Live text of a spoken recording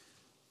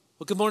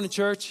Well, good morning,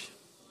 church.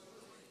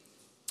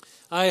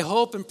 I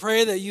hope and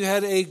pray that you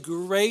had a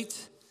great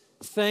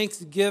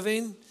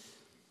Thanksgiving,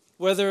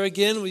 whether,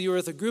 again, you were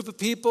with a group of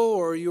people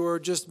or you were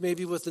just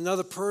maybe with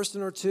another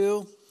person or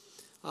two.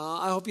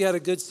 I hope you had a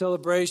good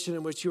celebration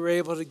in which you were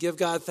able to give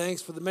God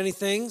thanks for the many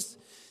things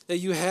that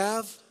you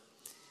have.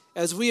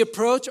 As we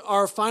approach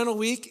our final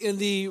week in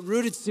the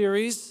Rooted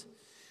series,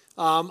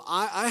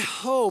 I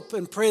hope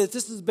and pray that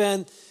this has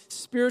been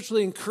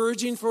spiritually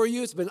encouraging for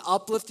you. It's been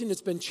uplifting.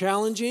 It's been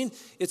challenging.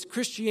 It's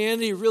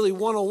Christianity really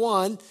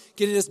 101,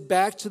 getting us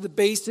back to the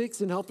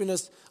basics and helping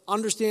us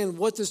understand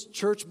what this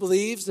church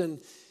believes. And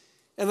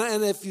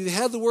if you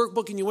had the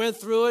workbook and you went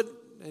through it,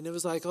 and it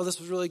was like, oh, this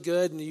was really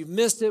good, and you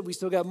missed it, we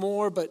still got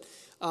more. But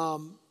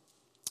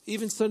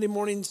even Sunday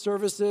morning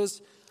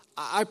services,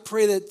 I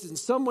pray that in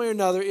some way or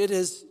another it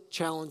has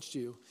challenged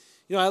you.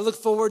 You know, I look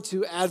forward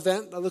to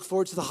Advent. I look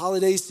forward to the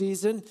holiday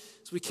season.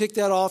 So we kick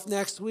that off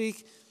next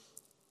week.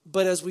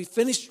 But as we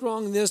finish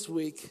strong this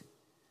week,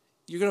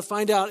 you're going to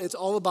find out it's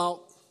all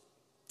about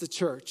the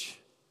church.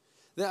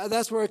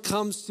 That's where it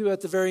comes to at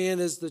the very end,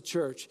 is the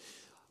church.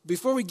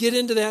 Before we get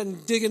into that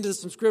and dig into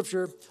some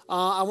scripture,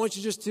 I want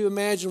you just to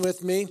imagine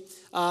with me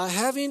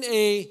having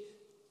a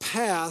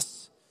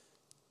pass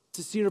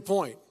to Cedar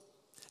Point.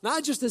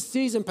 Not just a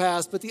season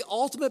pass, but the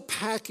ultimate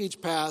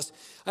package pass.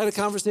 I had a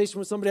conversation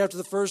with somebody after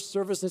the first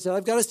service and said,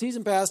 I've got a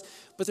season pass,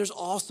 but there's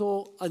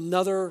also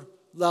another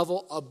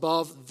level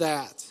above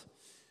that.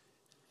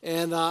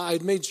 And I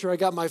made sure I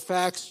got my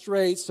facts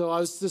straight, so I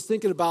was just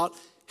thinking about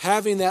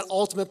having that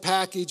ultimate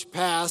package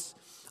pass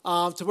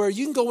to where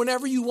you can go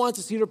whenever you want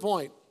to Cedar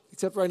Point.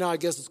 Except right now, I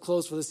guess it's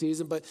closed for the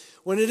season. But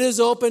when it is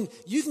open,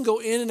 you can go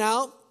in and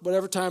out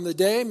whatever time of the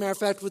day. Matter of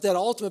fact, with that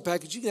ultimate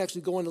package, you can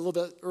actually go in a little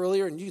bit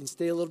earlier and you can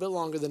stay a little bit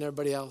longer than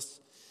everybody else.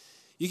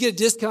 You get a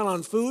discount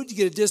on food. You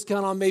get a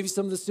discount on maybe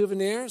some of the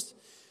souvenirs.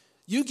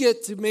 You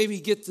get to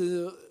maybe get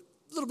a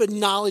little bit of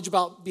knowledge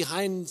about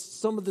behind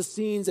some of the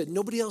scenes that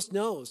nobody else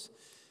knows.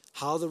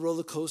 How the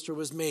roller coaster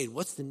was made.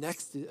 What's the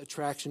next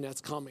attraction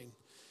that's coming?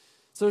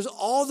 So there's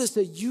all this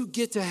that you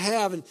get to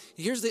have. And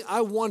here's I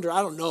wonder,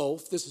 I don't know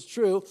if this is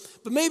true,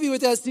 but maybe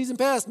with that season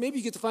pass, maybe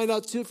you get to find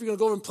out too if you're going to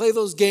go over and play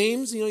those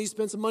games, you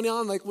spend some money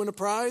on, like win a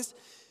prize.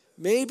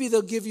 Maybe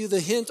they'll give you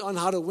the hint on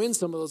how to win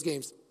some of those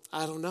games.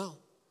 I don't know.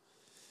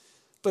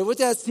 But with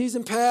that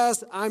season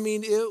pass, I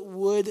mean, it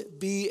would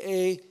be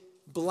a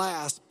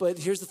blast. But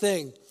here's the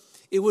thing.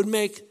 It would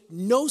make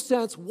no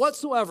sense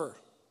whatsoever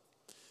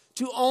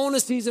to own a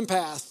season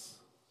pass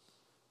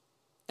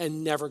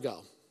and never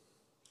go.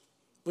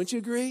 Wouldn't you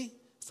agree?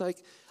 It's like,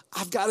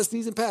 I've got a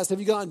season pass. Have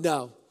you gone?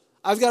 No.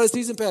 I've got a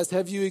season pass.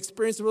 Have you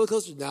experienced a roller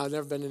coaster? No, I've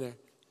never been in there.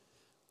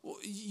 Well,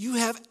 you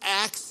have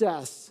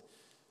access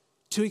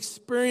to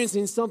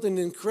experiencing something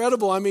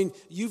incredible. I mean,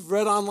 you've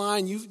read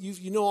online,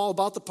 you know all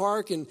about the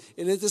park, and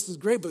this is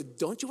great, but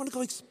don't you want to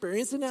go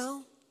experience it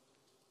now?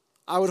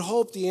 I would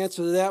hope the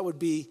answer to that would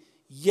be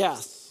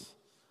yes.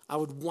 I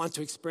would want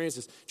to experience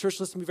this.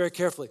 Church, listen to me very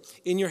carefully.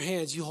 In your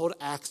hands, you hold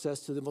access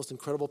to the most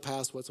incredible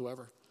pass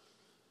whatsoever.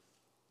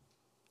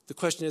 The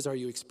question is, are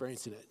you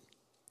experiencing it?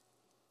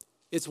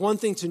 It's one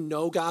thing to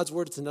know God's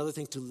word. It's another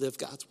thing to live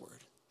God's word.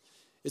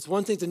 It's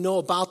one thing to know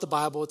about the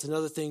Bible. It's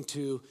another thing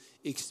to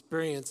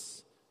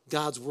experience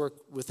God's work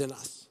within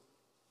us.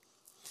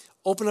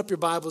 Open up your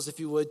Bibles, if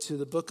you would, to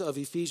the book of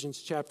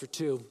Ephesians chapter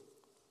 2.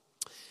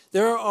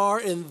 There are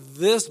in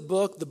this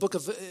book, the book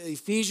of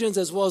Ephesians,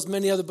 as well as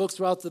many other books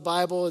throughout the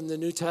Bible and the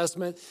New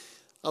Testament,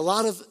 a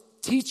lot of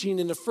teaching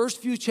in the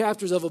first few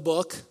chapters of a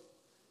book,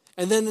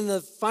 and then in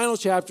the final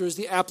chapter is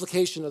the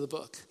application of the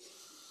book.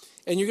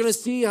 And you're going to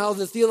see how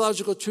the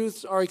theological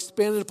truths are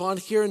expanded upon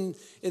here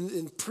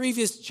in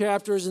previous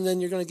chapters, and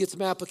then you're going to get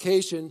some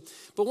application.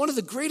 But one of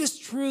the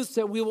greatest truths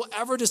that we will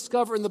ever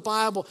discover in the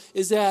Bible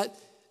is that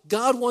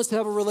God wants to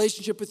have a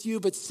relationship with you,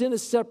 but sin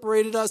has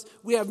separated us.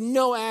 We have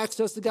no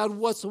access to God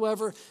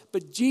whatsoever,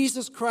 but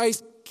Jesus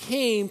Christ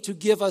came to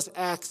give us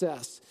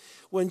access.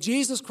 When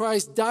Jesus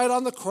Christ died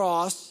on the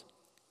cross,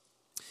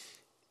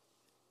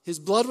 his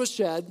blood was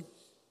shed,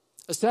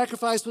 a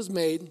sacrifice was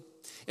made,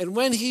 and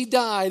when he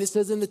died, it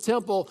says in the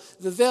temple,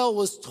 the veil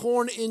was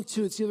torn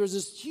into. See, there was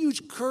this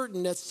huge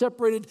curtain that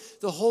separated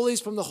the holies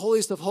from the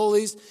holiest of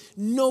holies.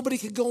 Nobody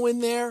could go in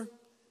there.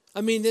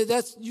 I mean,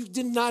 you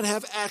did not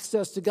have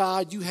access to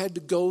God. You had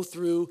to go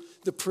through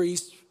the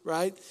priest,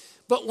 right?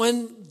 But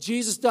when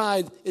Jesus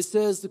died, it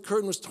says the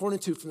curtain was torn in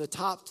two from the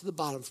top to the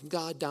bottom, from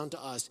God down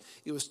to us.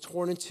 It was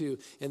torn in two,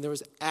 and there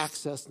was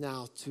access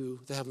now to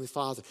the Heavenly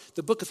Father.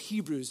 The book of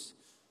Hebrews,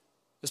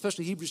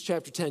 especially Hebrews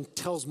chapter 10,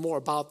 tells more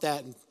about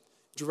that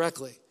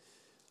directly.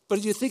 But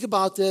if you think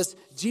about this,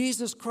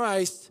 Jesus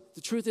Christ,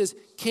 the truth is,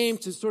 came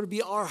to sort of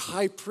be our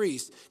high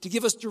priest, to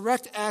give us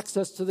direct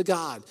access to the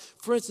God.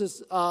 For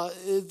instance,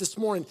 this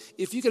morning,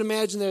 if you can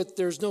imagine that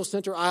there's no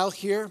center aisle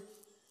here,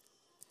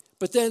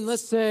 but then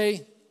let's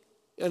say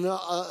in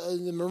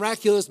a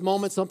miraculous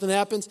moment something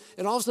happens,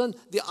 and all of a sudden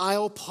the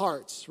aisle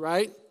parts,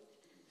 right?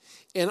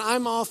 And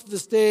I'm off the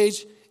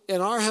stage,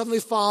 and our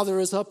Heavenly Father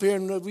is up here,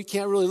 and we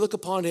can't really look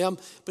upon him.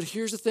 But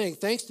here's the thing.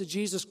 Thanks to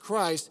Jesus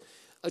Christ,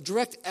 a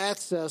direct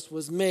access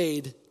was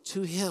made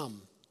to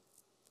him.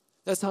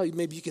 That's how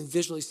maybe you can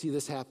visually see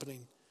this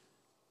happening.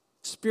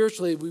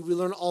 Spiritually, we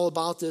learn all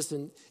about this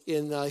in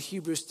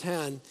Hebrews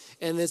 10,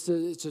 and it's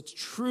a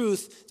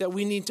truth that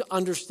we need to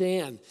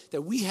understand,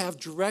 that we have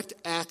direct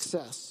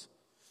access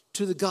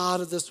to the God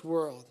of this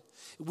world.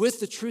 With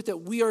the truth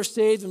that we are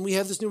saved and we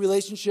have this new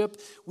relationship,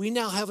 we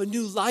now have a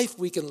new life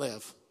we can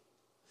live.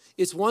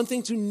 It's one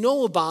thing to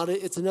know about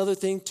it, it's another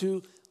thing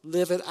to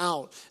live it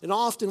out. And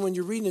often when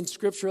you're reading in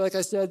Scripture, like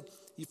I said,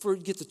 you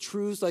get the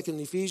truth, like in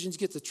Ephesians, you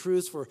get the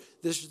truth for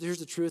this, here's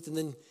the truth, and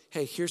then,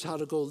 hey, here's how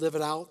to go live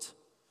it out.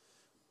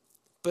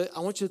 But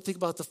I want you to think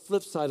about the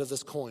flip side of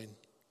this coin.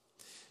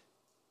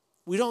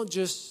 We don't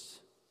just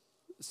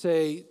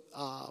say,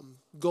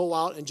 go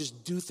out and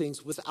just do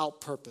things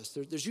without purpose.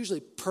 There's usually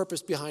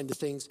purpose behind the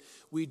things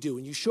we do.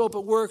 When you show up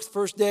at work the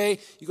first day,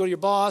 you go to your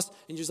boss, and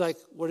you're just like,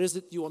 what is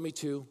it you want me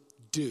to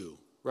do,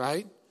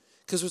 right?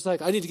 Because it's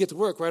like, I need to get to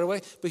work right away.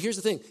 But here's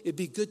the thing. It'd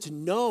be good to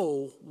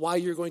know why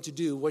you're going to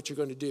do what you're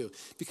going to do.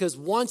 Because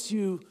once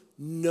you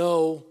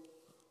know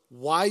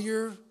why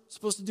you're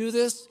supposed to do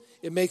this,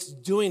 it makes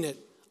doing it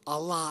a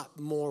lot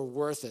more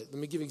worth it. Let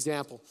me give you an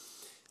example.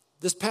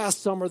 This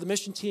past summer, the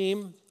mission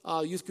team,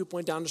 youth group,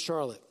 went down to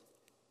Charlotte.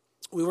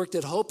 We worked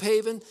at Hope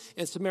Haven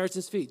and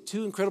Samaritan's Feet,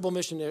 2 incredible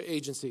mission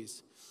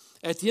agencies.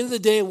 At the end of the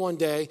day, one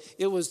day,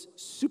 it was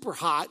super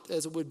hot,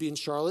 as it would be in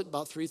Charlotte,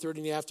 about 3:30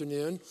 in the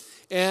afternoon.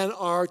 And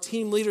our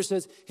team leader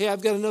says, hey,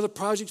 I've got another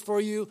project for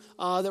you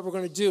that we're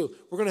going to do.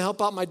 We're going to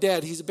help out my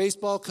dad. He's a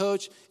baseball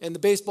coach, and the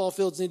baseball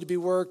fields need to be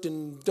worked,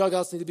 and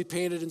dugouts need to be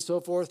painted, and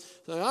so forth.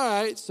 So,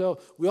 all right, so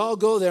we all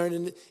go there.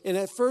 And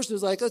at first, it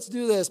was like, let's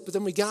do this. But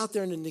then we got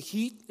there, and in the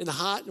heat and the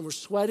hot, and we're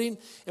sweating,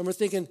 and we're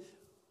thinking,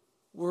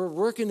 we're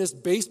working this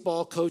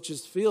baseball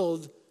coach's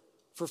field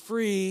for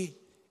free,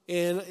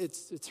 and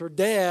it's her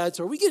dad.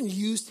 So are we getting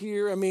used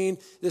here? I mean,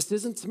 this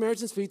isn't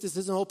Samaritan's Feet. This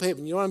isn't Hope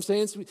Haven. You know what I'm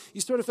saying? So you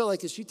sort of felt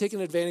like, is she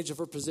taking advantage of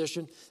her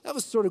position? That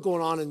was sort of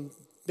going on in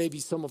maybe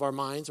some of our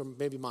minds, or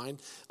maybe mine.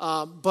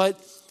 But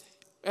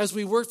as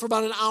we worked for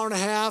about an hour and a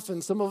half,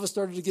 and some of us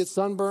started to get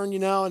sunburned,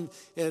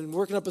 and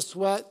working up a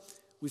sweat,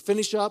 we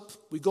finish up.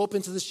 We go up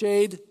into the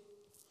shade.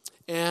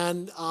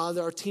 And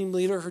our team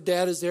leader, her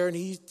dad is there, and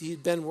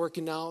he'd been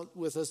working out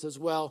with us as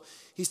well.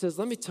 He says,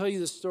 let me tell you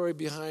the story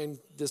behind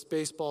this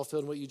baseball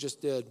field and what you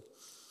just did.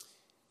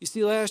 You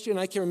see, last year, and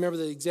I can't remember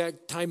the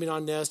exact timing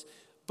on this,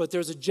 but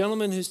there's a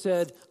gentleman who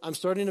said, I'm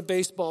starting a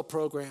baseball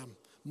program.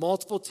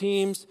 Multiple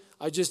teams.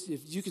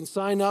 If you can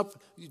sign up,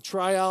 you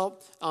try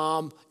out.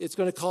 It's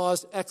going to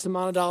cost X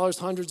amount of dollars,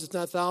 hundreds, if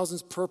not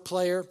thousands, per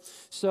player.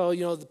 So,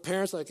 the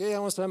parents are like, hey, I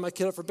want to sign my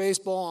kid up for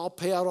baseball. I'll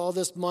pay out all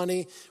this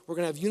money. We're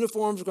going to have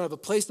uniforms. We're going to have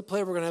a place to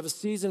play. We're going to have a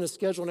season, a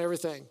schedule, and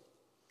everything.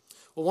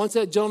 Well, once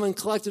that gentleman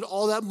collected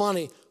all that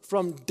money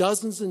from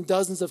dozens and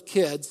dozens of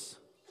kids,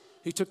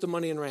 he took the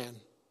money and ran.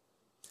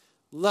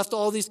 Left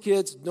all these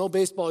kids, no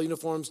baseball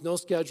uniforms, no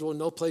schedule,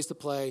 no place to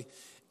play,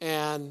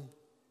 and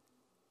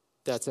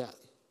that's it.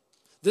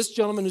 This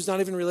gentleman, who's not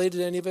even related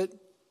to any of it,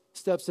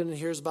 steps in and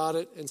hears about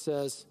it and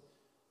says,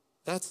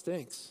 that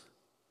stinks.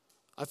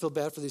 I feel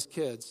bad for these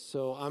kids,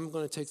 so I'm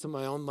going to take some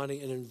of my own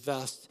money and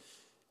invest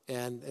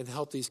and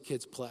help these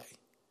kids play.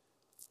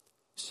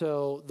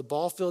 So the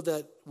ball field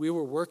that we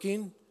were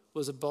working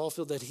was a ball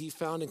field that he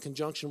found in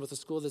conjunction with a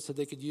school that said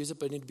they could use it,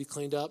 but it needed to be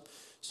cleaned up.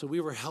 So we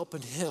were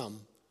helping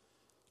him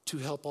to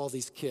help all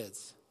these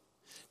kids.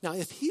 Now,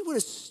 if he would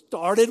have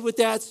started with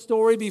that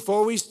story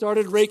before we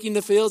started raking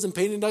the fields and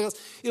painting dugouts,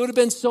 it would have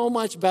been so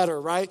much better,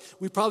 right?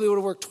 We probably would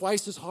have worked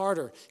twice as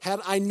harder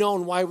had I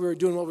known why we were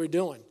doing what we were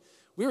doing.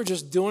 We were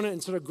just doing it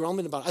and sort of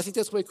grumbling about it. I think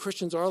that's the way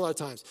Christians are a lot of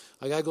times.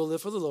 I got to go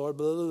live for the Lord,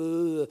 blah, blah,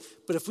 blah, blah.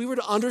 But if we were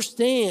to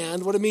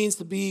understand what it means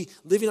to be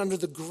living under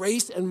the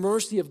grace and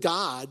mercy of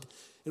God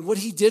and what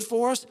he did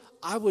for us,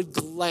 I would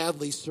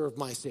gladly serve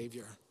my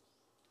Savior.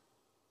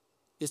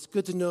 It's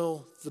good to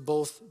know the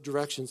both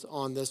directions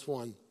on this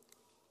one.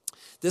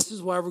 This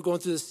is why we're going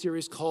through this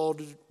series called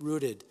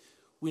Rooted.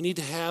 We need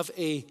to have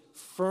a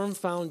firm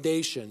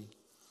foundation,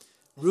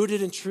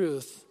 rooted in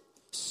truth,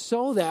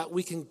 so that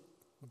we can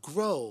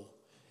grow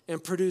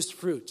and produce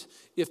fruit.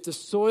 If the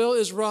soil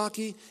is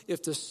rocky,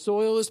 if the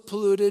soil is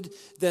polluted,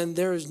 then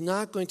there is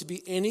not going to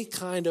be any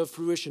kind of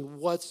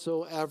fruition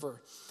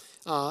whatsoever.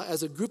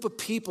 As a group of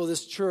people,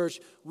 this church,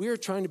 we are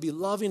trying to be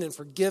loving and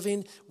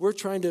forgiving. We're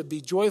trying to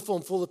be joyful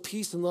and full of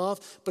peace and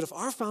love. But if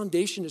our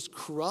foundation is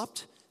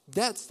corrupt,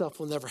 that stuff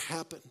will never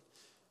happen.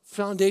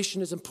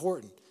 Foundation is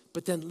important,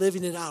 but then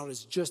living it out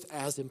is just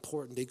as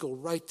important. They go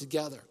right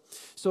together.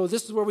 So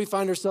this is where we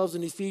find ourselves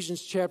in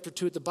Ephesians chapter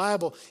 2 at the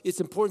Bible. It's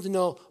important to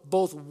know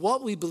both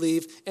what we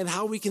believe and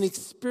how we can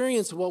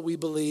experience what we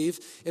believe.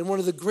 And one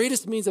of the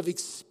greatest means of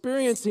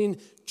experiencing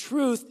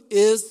truth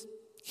is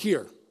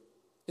here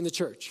in the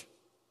church.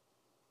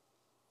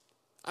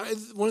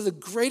 One of the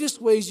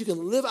greatest ways you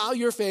can live out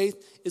your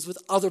faith is with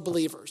other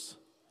believers.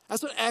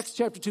 That's what Acts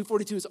chapter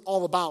 2:42 is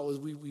all about, as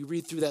we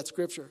read through that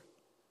scripture.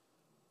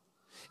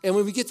 And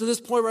when we get to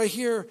this point right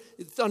here,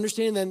 it's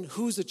understanding then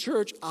who's the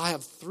church, I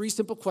have 3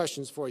 simple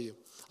questions for you.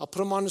 I'll put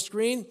them on the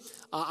screen.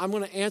 I'm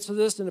going to answer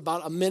this in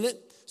about a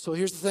minute. So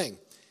here's the thing.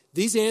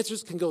 These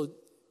answers can go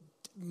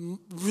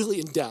really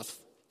in depth.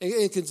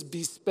 It can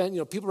be spent,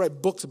 people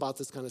write books about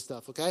this kind of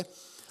stuff, okay?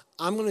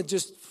 I'm going to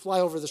just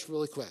fly over this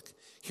really quick.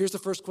 Here's the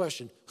first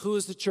question. Who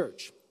is the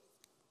church?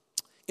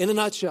 In a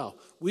nutshell,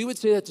 we would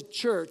say that the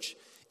church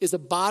is a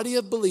body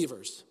of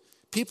believers,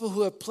 people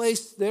who have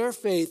placed their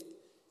faith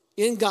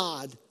in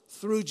God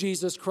through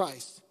Jesus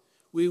Christ.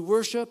 We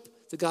worship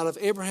the God of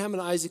Abraham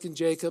and Isaac and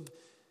Jacob.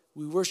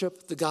 We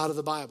worship the God of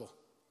the Bible.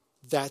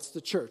 That's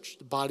the church,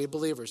 the body of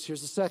believers.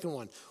 Here's the second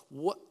one.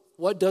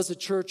 What does the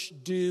church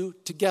do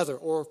together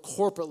or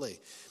corporately?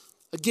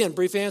 Again,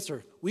 brief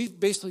answer. We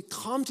basically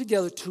come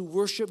together to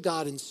worship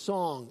God in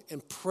song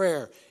and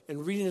prayer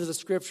and reading of the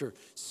scripture,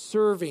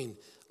 serving,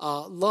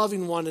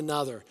 loving one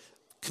another,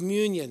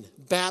 communion,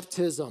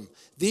 baptism.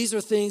 These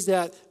are things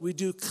that we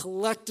do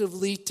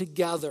collectively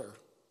together.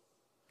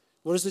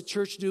 What does the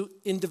church do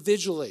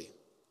individually?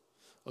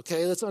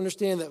 Okay, let's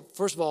understand that,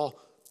 first of all,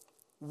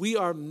 we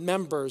are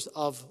members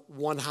of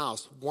one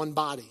house, one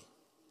body.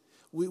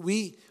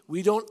 We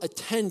don't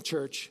attend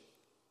church.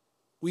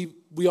 We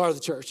are the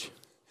church.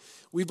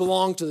 We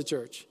belong to the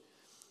church.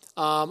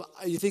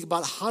 You think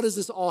about how does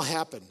this all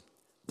happen?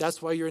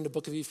 That's why you're in the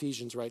book of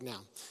Ephesians right now.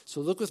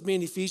 So look with me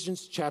in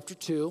Ephesians chapter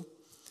 2,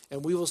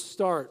 and we will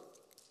start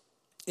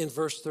in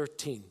verse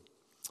 13.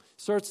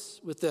 Starts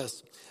with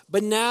this.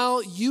 But now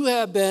you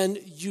have been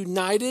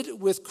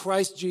united with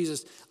Christ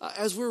Jesus.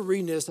 As we're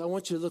reading this, I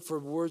want you to look for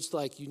words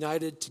like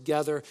united,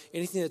 together,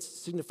 anything that's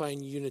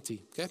signifying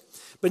unity, okay?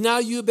 But now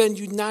you have been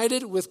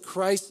united with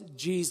Christ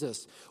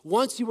Jesus.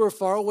 Once you were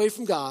far away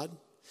from God,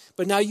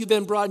 but now you've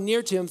been brought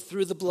near to him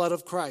through the blood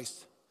of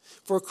Christ.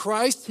 For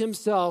Christ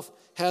himself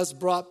has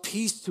brought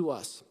peace to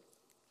us.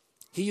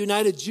 He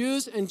united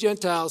Jews and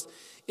Gentiles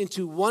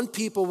into one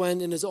people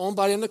when in his own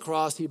body on the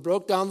cross, he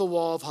broke down the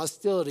wall of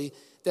hostility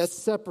that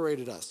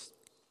separated us.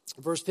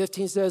 Verse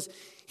 15 says,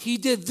 he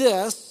did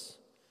this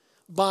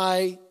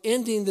by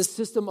ending the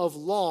system of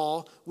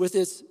law with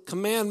its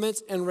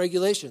commandments and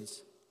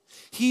regulations.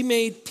 He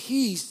made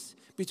peace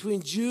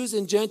between Jews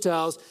and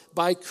Gentiles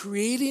by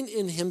creating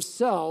in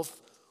himself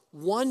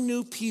one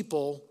new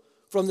people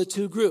from the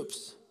two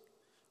groups.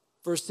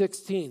 Verse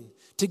 16,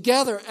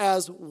 together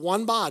as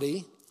one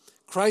body,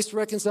 Christ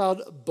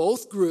reconciled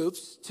both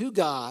groups to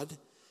God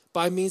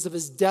by means of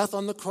his death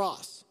on the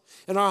cross.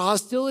 And our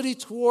hostility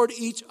toward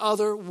each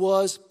other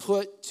was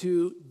put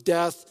to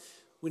death.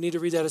 We need to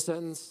read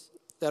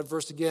that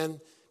verse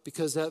again,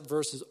 because that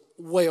verse is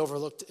way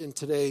overlooked in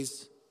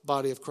today's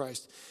body of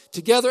Christ.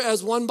 Together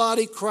as one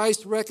body,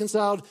 Christ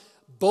reconciled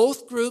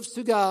both groups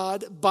to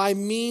God by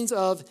means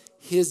of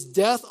his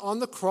death on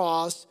the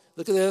cross.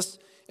 Look at this.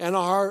 And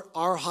our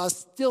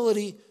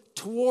hostility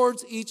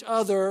towards each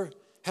other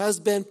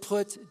has been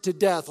put to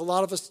death. A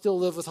lot of us still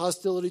live with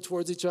hostility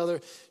towards each other.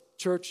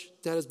 Church,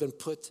 that has been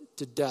put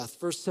to death.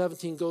 Verse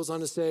 17 goes on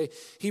to say,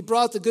 he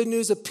brought the good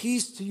news of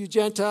peace to you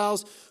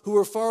Gentiles who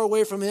were far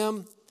away from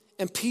him,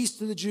 and peace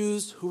to the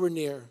Jews who were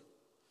near.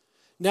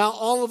 Now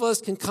all of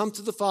us can come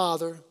to the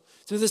Father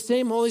through the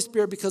same Holy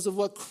Spirit because of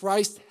what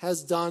Christ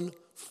has done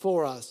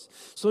for us.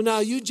 So now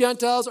you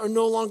Gentiles are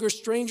no longer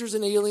strangers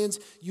and aliens.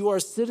 You are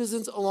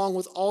citizens along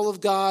with all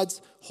of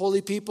God's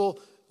holy people.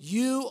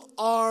 You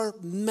are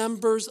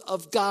members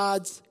of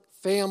God's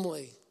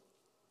family.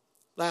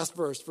 Last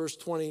verse, verse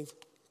 20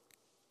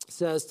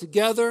 says,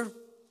 together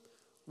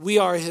we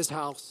are his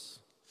house,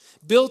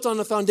 built on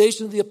the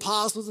foundation of the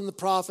apostles and the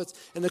prophets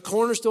and the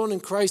cornerstone in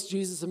Christ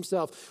Jesus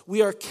himself.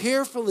 We are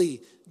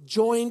carefully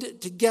joined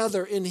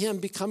together in him,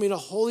 becoming a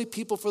holy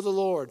people for the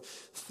Lord.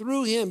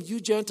 Through him, you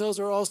Gentiles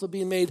are also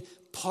being made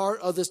part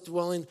of this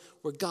dwelling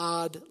where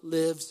God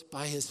lives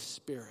by his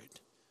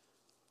Spirit.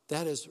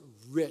 That is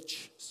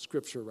rich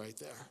scripture right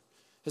there.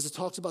 As it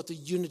talks about the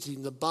unity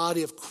in the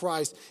body of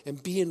Christ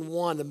and being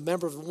one, a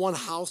member of one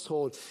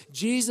household.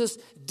 Jesus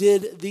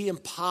did the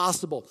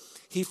impossible.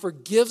 He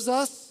forgives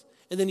us,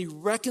 and then he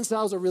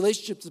reconciles a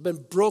relationship that's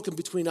been broken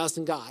between us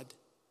and God.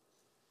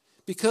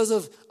 Because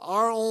of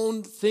our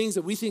own things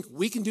that we think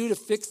we can do to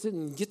fix it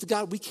and get to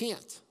God, we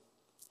can't.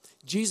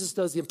 Jesus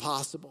does the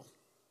impossible.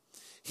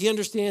 He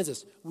understands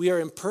us. We are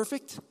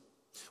imperfect.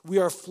 We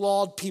are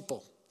flawed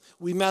people.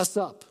 We mess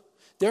up.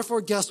 Therefore,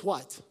 guess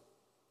what?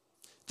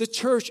 The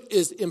church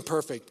is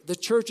imperfect. The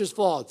church is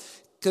flawed.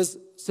 Because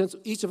since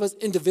each of us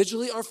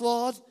individually are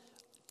flawed,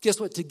 guess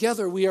what?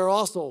 Together we are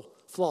also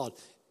flawed.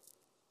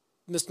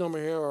 Misnomer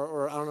here,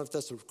 or I don't know if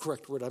that's the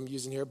correct word I'm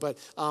using here, but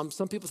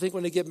some people think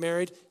when they get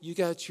married, you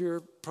got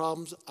your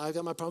problems, I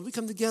got my problems. We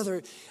come together,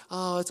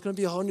 it's going to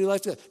be a whole new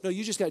life together. No,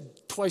 you just got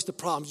twice the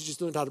problems. You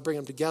just learned how to bring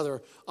them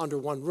together under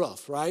one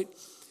roof, right?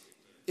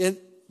 I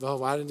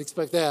didn't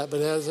expect that, but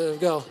there we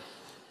go.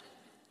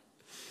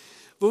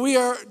 But we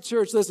are,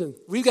 church, listen,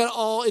 we've got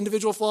all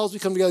individual flaws. We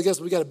come together, guess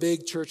what? We got a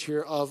big church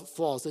here of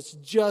flaws. That's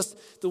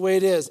just the way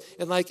it is.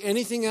 And like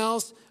anything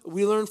else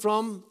we learn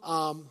from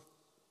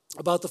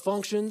about the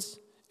functions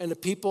and the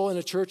people in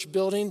a church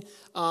building,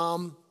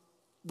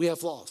 we have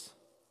flaws.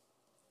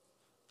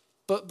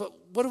 But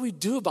what do we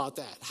do about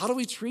that? How do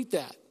we treat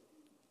that?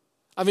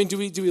 I mean, do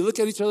we look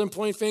at each other and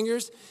point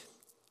fingers?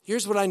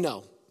 Here's what I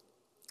know.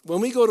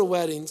 When we go to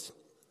weddings,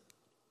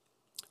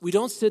 we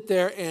don't sit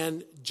there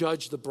and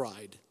judge the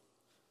bride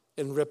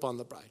and rip on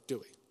the bride, do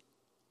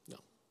we? No.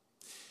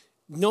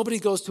 Nobody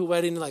goes to a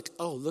wedding like,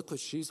 oh, look what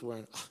she's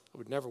wearing. I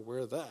would never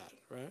wear that,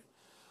 right?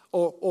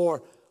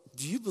 Or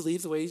do you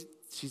believe the way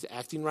she's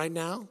acting right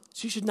now?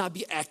 She should not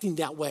be acting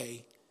that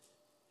way.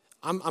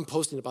 I'm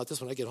posting about this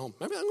when I get home.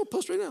 Maybe I'm going to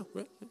post right now.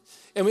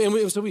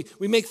 Right? So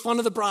we make fun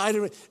of the bride.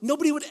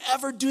 Nobody would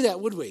ever do that,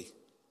 would we?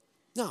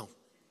 No.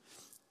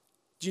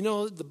 Do you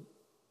know the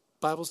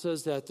Bible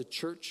says that the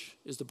church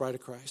is the bride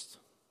of Christ?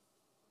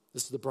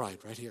 This is the bride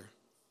right here.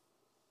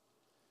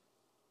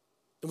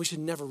 And we should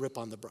never rip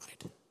on the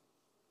bride.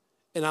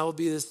 And I'll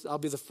be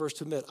the first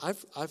to admit,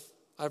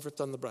 I've ripped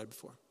on the bride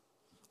before.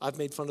 I've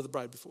made fun of the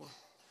bride before.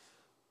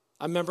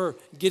 I remember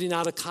getting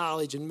out of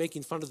college and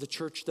making fun of the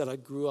church that I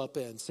grew up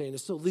in, saying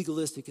it's so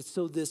legalistic, it's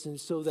so this and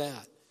so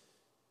that.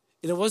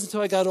 And it wasn't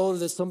until I got older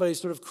that somebody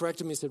sort of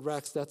corrected me and said,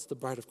 Rex, that's the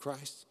bride of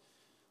Christ.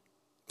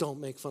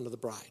 Don't make fun of the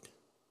bride.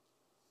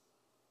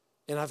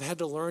 And I've had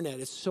to learn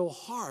that. It's so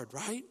hard,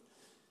 right?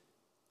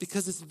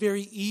 Because it's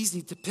very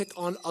easy to pick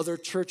on other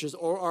churches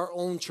or our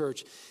own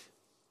church.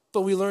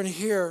 But we learn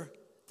here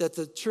that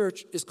the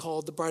church is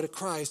called the bride of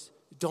Christ.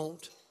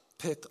 Don't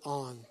pick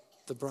on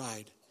the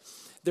bride.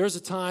 There was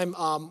a time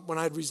when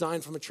I had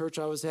resigned from a church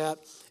I was at,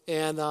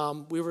 and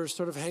we were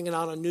sort of hanging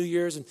out on New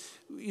Year's, and,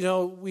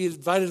 we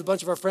invited a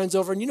bunch of our friends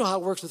over, and you know how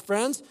it works with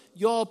friends.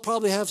 You all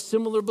probably have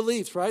similar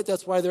beliefs, right?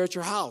 That's why they're at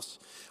your house.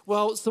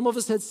 Well, some of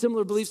us had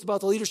similar beliefs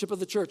about the leadership of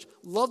the church.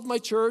 Loved my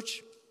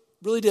church,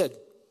 really did,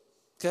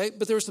 okay?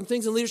 But there were some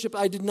things in leadership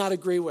I did not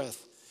agree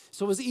with.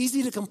 So it was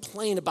easy to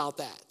complain about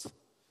that.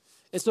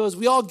 And so as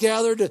we all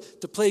gathered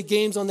to play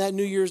games on that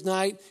New Year's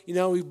night,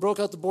 we broke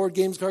out the board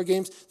games, card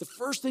games. The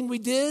first thing we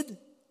did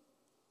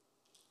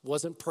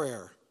wasn't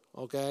prayer,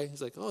 okay?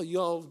 He's like, oh, you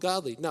all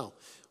godly. No.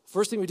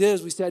 First thing we did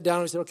is we sat down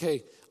and we said,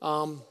 okay,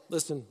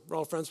 listen, we're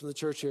all friends from the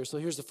church here. So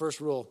here's the first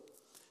rule.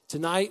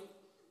 Tonight,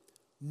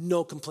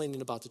 no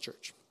complaining about the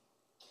church.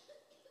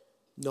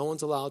 No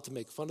one's allowed to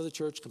make fun of the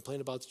church,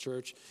 complain about the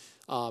church,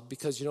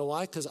 because you know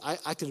why? Because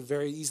I could have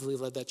very easily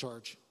led that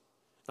charge.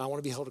 And I want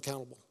to be held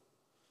accountable.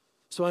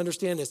 So I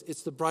understand this.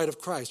 It's the bride of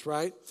Christ,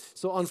 right?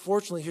 So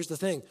unfortunately, here's the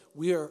thing.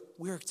 We are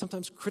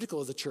sometimes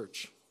critical of the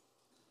church.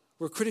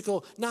 We're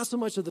critical not so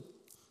much of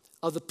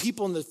the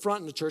people in the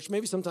front in the church.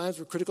 Maybe sometimes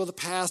we're critical of the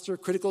pastor,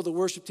 critical of the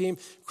worship team,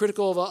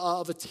 critical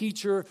of a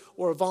teacher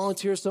or a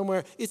volunteer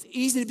somewhere. It's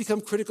easy to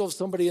become critical of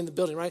somebody in the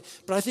building, right?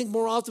 But I think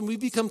more often we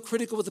become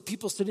critical of the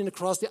people sitting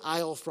across the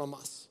aisle from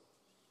us.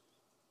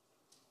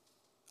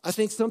 I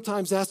think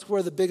sometimes that's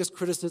where the biggest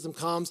criticism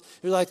comes.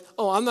 You're like,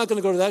 oh, I'm not going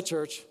to go to that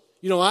church.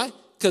 You know why?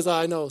 Because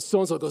I know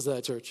so-and-so goes to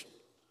that church.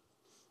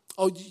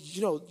 Oh,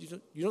 you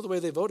know the way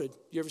they voted.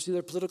 You ever see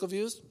their political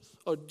views?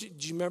 Oh, do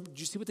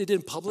you see what they did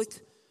in public?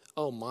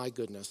 Oh, my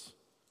goodness.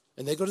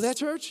 And they go to that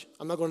church?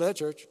 I'm not going to that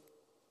church.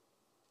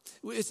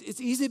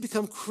 It's easy to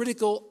become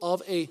critical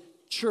of a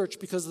church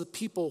because of the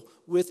people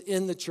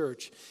within the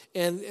church.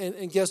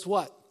 And guess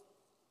what?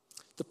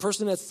 The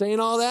person that's saying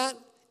all that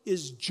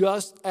is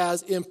just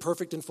as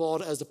imperfect and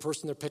flawed as the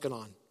person they're picking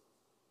on.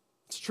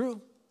 It's true.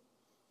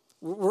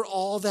 We're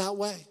all that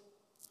way.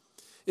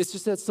 It's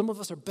just that some of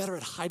us are better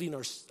at hiding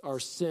our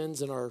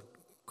sins and our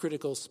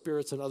critical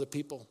spirits than other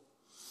people.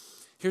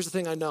 Here's the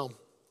thing I know.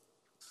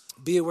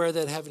 Be aware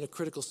that having a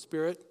critical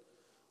spirit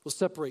will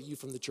separate you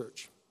from the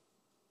church.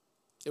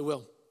 It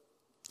will.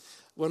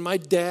 When my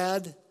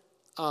dad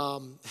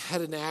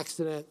had an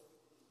accident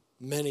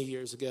many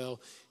years ago,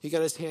 he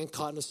got his hand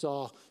caught in a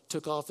saw,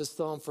 took off his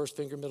thumb, first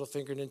finger, middle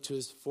finger, and into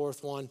his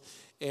fourth one,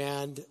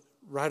 and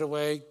right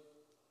away,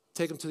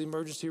 take him to the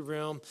emergency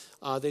room.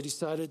 They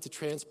decided to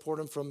transport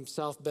him from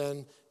South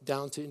Bend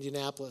down to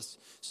Indianapolis.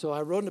 So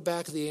I rode in the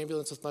back of the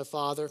ambulance with my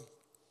father,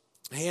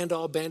 hand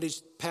all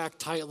bandaged, packed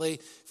tightly.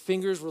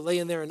 Fingers were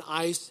laying there in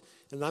ice,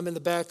 and I'm in the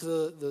back of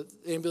the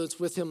ambulance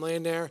with him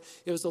laying there.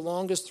 It was the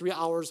longest 3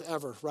 hours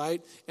ever,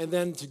 right? And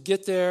then to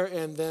get there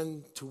and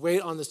then to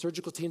wait on the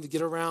surgical team to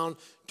get around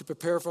to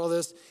prepare for all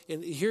this.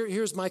 And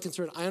here's my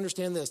concern. I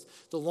understand this.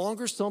 The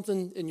longer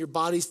something in your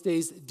body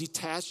stays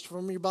detached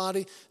from your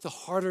body, the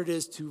harder it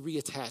is to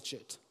reattach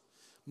it.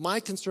 My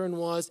concern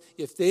was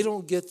if they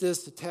don't get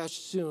this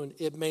attached soon,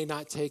 it may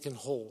not take and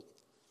hold.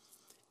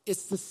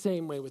 It's the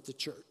same way with the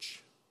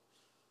church.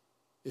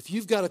 If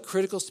you've got a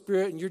critical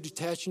spirit and you're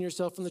detaching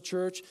yourself from the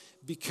church,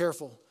 be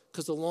careful,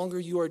 because the longer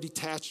you are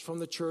detached from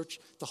the church,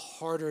 the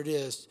harder it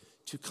is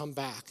to come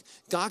back.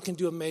 God can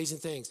do amazing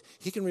things.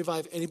 He can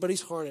revive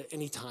anybody's heart at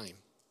any time.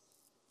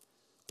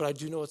 But I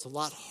do know it's a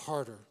lot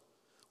harder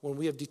when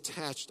we have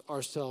detached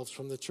ourselves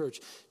from the church.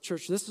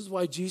 Church, this is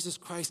why Jesus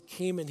Christ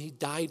came and he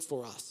died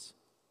for us.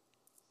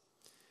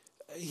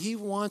 He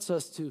wants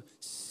us to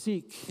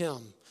seek him.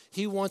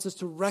 He wants us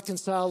to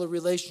reconcile a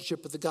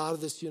relationship with the God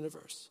of this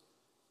universe.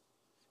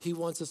 He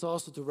wants us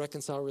also to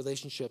reconcile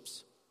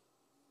relationships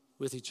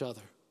with each other.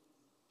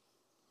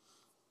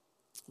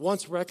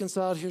 Once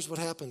reconciled, here's what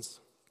happens.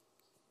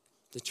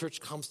 The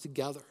church comes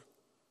together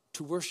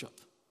to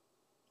worship.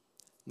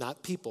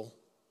 not people,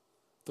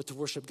 but to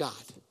worship God.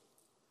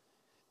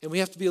 And we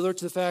have to be alert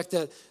to the fact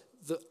that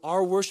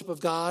our worship of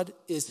God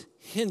is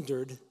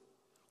hindered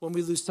when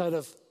we lose sight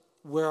of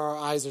where our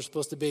eyes are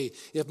supposed to be.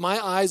 If my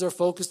eyes are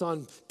focused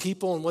on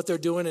people and what they're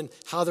doing and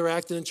how they're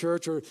acting in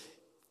church, or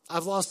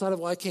I've lost sight of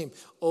why I came.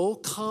 Oh,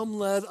 come,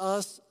 let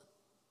us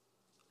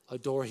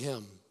adore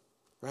him,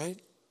 right?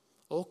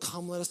 Oh,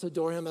 come, let us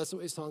adore him. That's the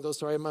way the song goes.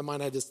 Sorry, in my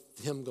mind I had this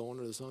hymn going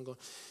or the song going.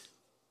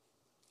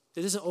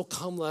 It isn't, oh,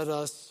 come, let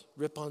us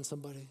rip on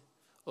somebody.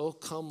 Oh,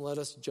 come, let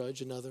us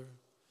judge another.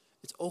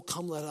 It's, oh,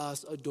 come, let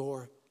us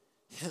adore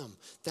him.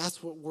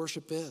 That's what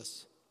worship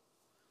is.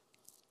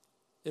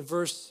 In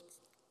verse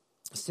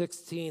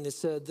 16, it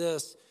said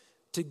this,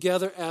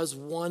 together as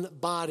one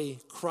body,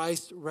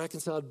 Christ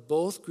reconciled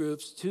both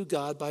groups to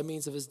God by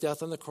means of his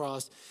death on the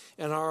cross,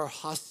 and our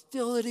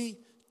hostility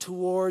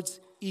towards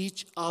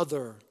each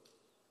other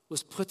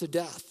was put to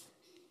death.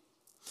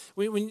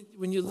 When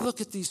you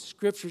look at these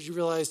scriptures, you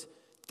realize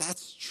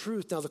that's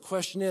truth. Now the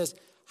question is,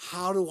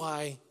 how do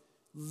I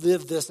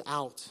live this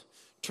out?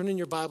 Turn in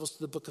your Bibles to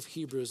the book of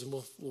Hebrews, and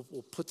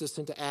we'll put this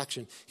into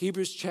action.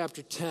 Hebrews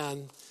chapter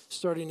 10,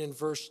 starting in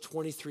verse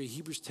 23.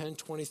 Hebrews 10,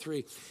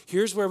 23.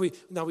 Here's where we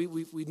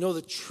know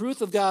the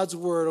truth of God's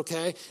word,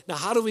 okay? Now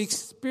how do we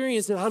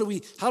experience it? How do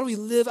we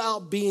live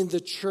out being the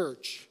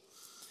church?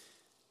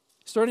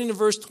 Starting in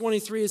verse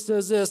 23, it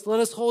says this, let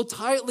us hold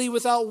tightly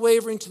without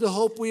wavering to the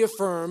hope we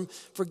affirm,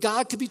 for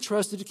God can be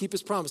trusted to keep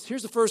his promise.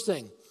 Here's the first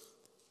thing.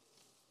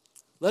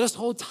 Let us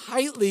hold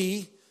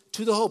tightly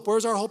to the hope.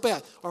 Where's our hope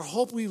at? Our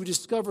hope we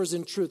discover is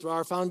in truth,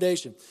 our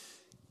foundation.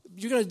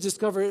 You're going to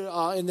discover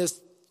it in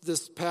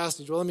this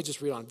passage. Well, let me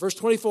just read on. Verse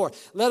 24,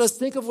 let us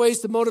think of ways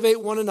to motivate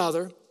one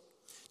another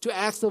to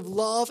acts of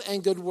love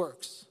and good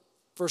works.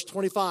 Verse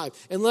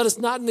 25, and let us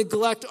not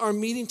neglect our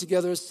meeting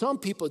together as some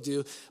people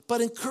do,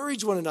 but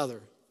encourage one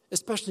another,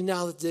 especially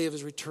now that the day of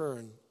his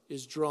return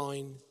is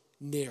drawing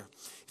near.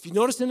 If you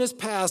notice in this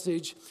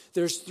passage,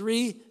 there's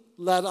 3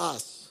 let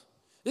us.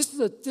 This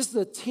is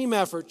a team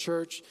effort,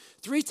 church.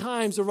 3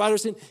 times the writer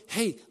is saying,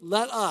 hey,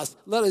 let us.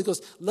 He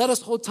goes, let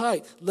us hold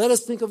tight. Let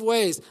us think of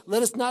ways.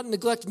 Let us not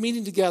neglect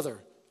meeting together.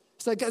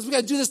 It's like, guys, we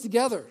got to do this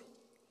together.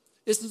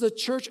 This is a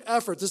church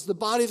effort. This is the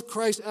body of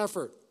Christ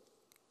effort.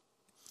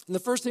 And the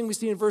first thing we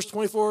see in verse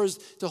 24 is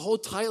to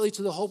hold tightly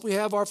to the hope we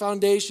have, our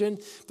foundation.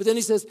 But then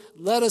he says,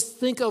 let us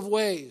think of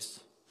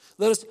ways.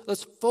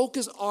 Let's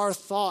focus our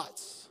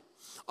thoughts.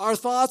 Our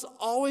thoughts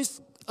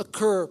always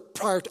occur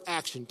prior to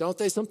action, don't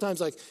they? Sometimes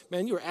like,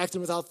 man, you were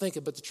acting without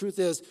thinking. But the truth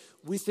is,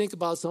 we think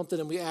about something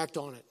and we act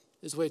on it.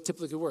 This is the way it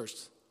typically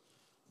works.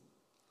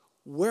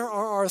 Where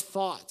are our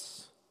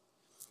thoughts?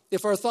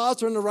 If our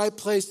thoughts are in the right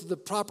place, the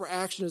proper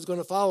action is going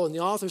to follow. And the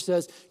author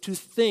says to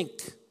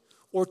think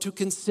or to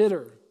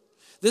consider.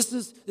 This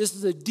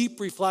is a deep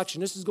reflection.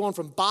 This is going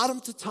from bottom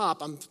to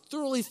top. I'm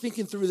thoroughly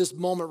thinking through this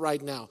moment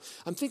right now.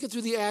 I'm thinking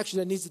through the action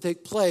that needs to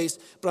take place,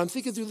 but I'm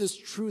thinking through this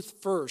truth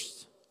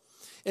first.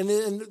 And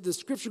then the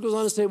scripture goes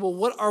on to say, well,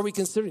 what are we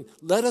considering?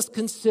 Let us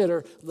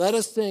consider, let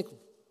us think,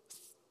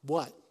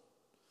 what?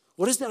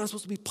 What is that I'm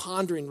supposed to be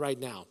pondering right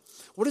now?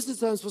 What is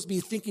this that I'm supposed to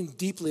be thinking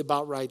deeply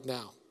about right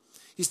now?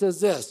 He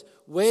says this,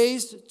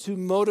 ways to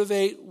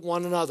motivate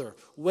one another,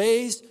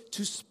 ways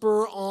to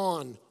spur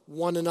on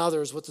one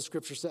another is what the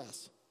scripture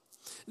says.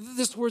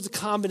 This word's a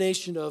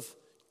combination of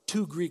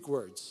 2 Greek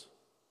words.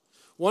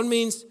 One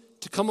means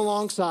to come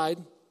alongside,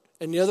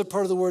 and the other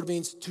part of the word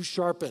means to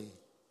sharpen.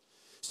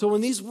 So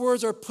when these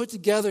words are put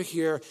together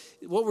here,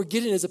 what we're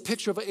getting is a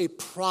picture of a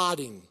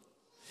prodding.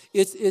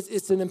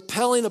 It's an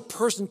impelling a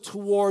person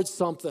towards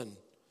something.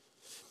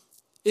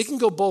 It can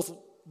go both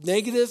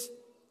negative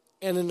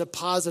and in a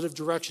positive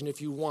direction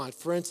if you want.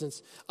 For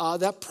instance,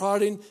 that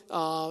prodding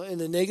in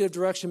the negative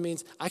direction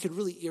means I could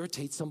really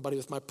irritate somebody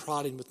with my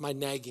prodding, with my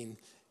nagging.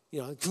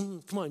 You know,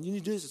 come on, you need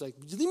to do this. It's like,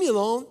 leave me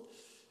alone,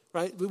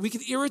 right? We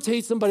could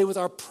irritate somebody with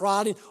our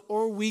prodding,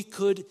 or we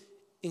could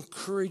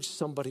encourage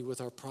somebody with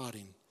our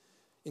prodding,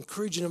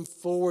 encouraging them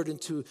forward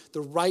into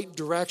the right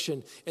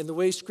direction. And the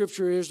way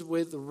Scripture is, the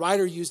way the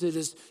writer used it,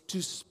 is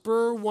to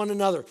spur one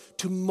another,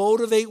 to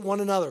motivate one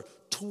another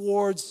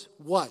towards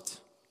what?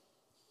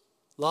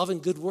 Love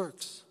and good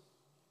works.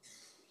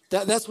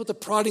 That's what the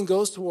prodding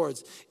goes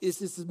towards.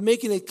 It's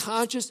making a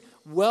conscious,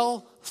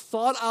 well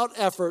thought out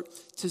effort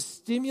to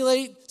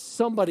stimulate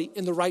somebody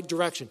in the right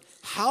direction.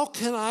 How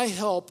can I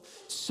help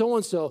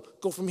so-and-so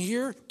go from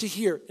here to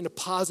here in a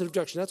positive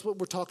direction? That's what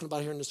we're talking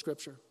about here in the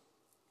scripture.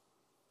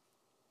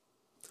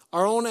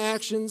 Our own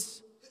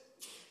actions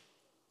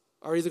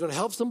are either going to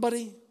help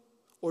somebody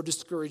or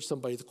discourage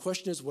somebody. The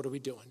question is, what are we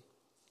doing?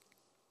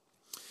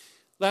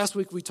 Last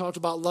week we talked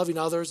about loving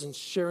others and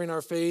sharing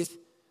our faith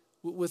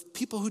with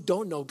people who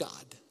don't know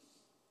God.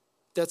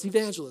 That's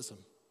evangelism.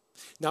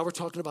 Now we're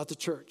talking about the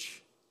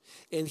church.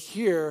 And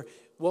here,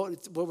 what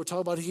we're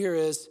talking about here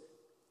is,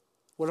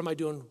 what am I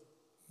doing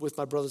with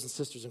my brothers and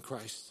sisters in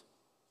Christ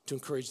to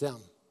encourage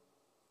them?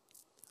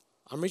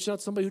 I'm reaching out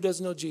to somebody who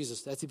doesn't know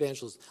Jesus. That's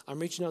evangelism. I'm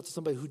reaching out to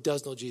somebody who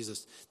does know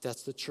Jesus.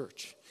 That's the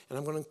church. And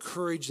I'm going to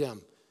encourage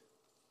them.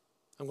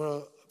 I'm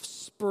going to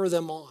spur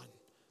them on.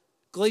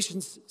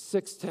 Galatians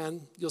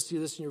 6:10, you'll see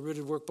this in your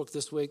rooted workbook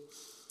this week.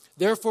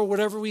 Therefore,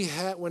 whenever we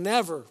have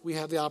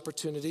the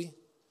opportunity,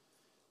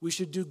 we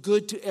should do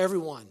good to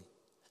everyone,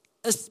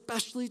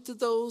 especially to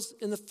those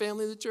in the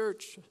family of the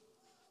church,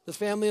 the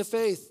family of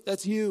faith.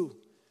 That's you.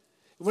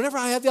 Whenever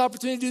I have the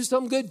opportunity to do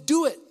something good,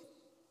 do it.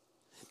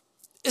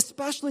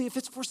 Especially if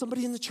it's for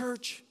somebody in the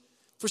church,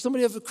 for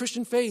somebody of a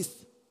Christian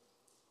faith.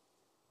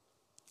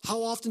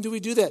 How often do we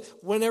do that?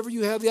 Whenever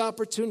you have the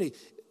opportunity.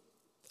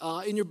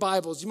 In your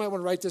Bibles, you might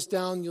want to write this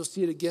down. You'll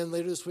see it again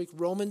later this week.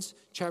 Romans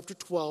chapter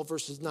 12,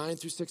 verses 9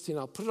 through 16.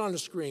 I'll put it on the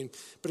screen.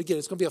 But again,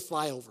 it's going to be a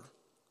flyover.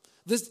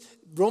 This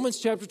Romans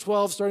chapter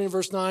 12, starting in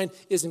verse 9,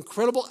 is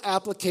incredible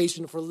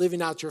application for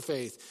living out your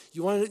faith.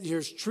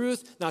 Here's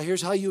truth. Now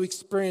here's how you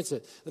experience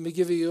it. Let me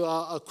give you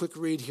a quick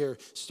read here,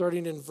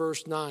 starting in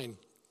verse 9.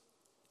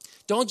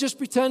 Don't just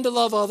pretend to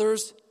love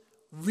others.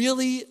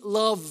 Really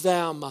love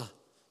them.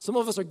 Some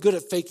of us are good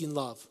at faking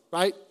love,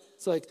 right?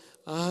 It's like,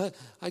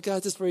 I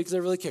got this for you because I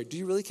really care. Do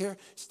you really care?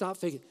 Stop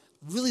faking.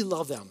 Really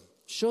love them.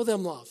 Show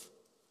them love.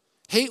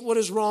 Hate what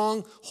is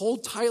wrong.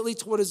 Hold tightly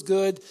to what is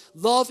good.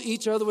 Love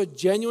each other with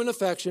genuine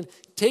affection.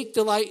 Take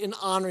delight in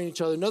honoring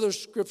each other. Another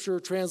scripture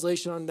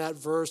translation on that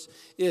verse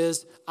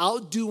is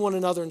outdo one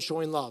another in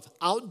showing love.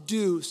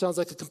 Outdo sounds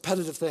like a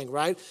competitive thing,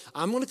 right?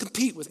 I'm going to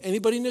compete with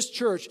anybody in this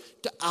church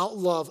to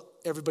outlove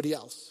everybody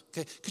else.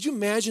 Okay? Could you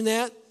imagine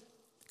that?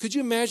 Could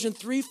you imagine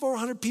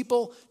 300-400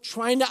 people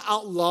trying to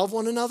outlove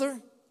one another?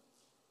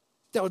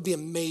 That would be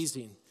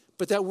amazing.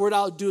 But that word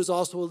outdo is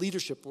also a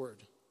leadership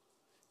word.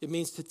 It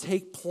means to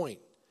take point.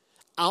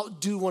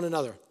 Outdo one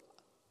another.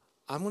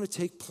 I'm going to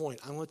take point.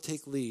 I'm going to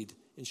take lead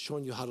in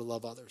showing you how to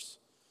love others.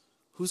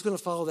 Who's going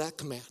to follow that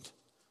command?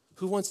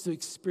 Who wants to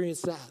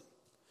experience that?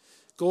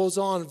 Goes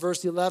on,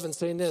 verse 11,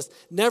 saying this,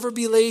 never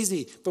be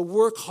lazy, but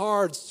work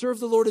hard. Serve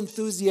the Lord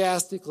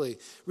enthusiastically.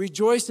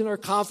 Rejoice in our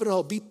confident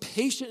hope. Be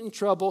patient in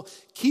trouble.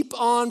 Keep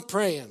on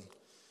praying.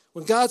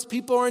 When God's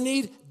people are in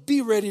need,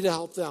 be ready to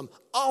help them.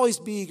 Always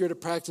be eager to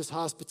practice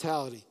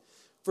hospitality.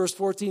 Verse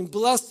 14,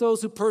 bless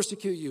those who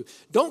persecute you.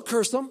 Don't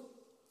curse them.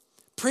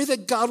 Pray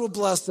that God will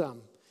bless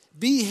them.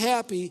 Be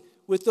happy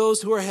with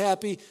those who are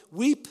happy.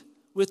 Weep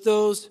with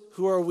those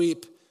who are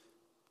weep.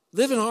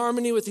 Live in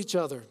harmony with each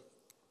other.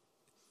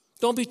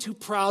 Don't be too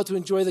proud to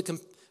enjoy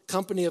the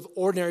company of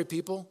ordinary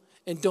people.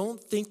 And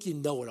don't think you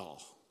know it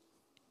all.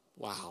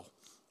 Wow.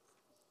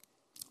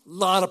 A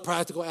lot of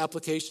practical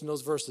application in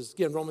those verses.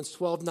 Again, Romans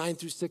 12, 9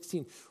 through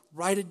 16.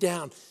 Write it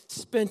down.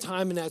 Spend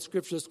time in that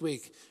scripture this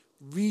week.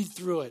 Read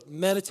through it.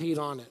 Meditate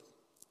on it.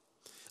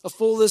 A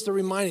full list of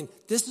reminding,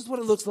 this is what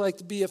it looks like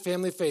to be a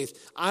family of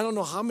faith. I don't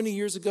know how many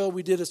years ago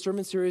we did a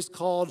sermon series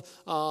called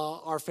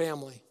Our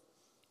Family.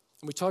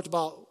 And we talked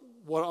about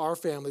what our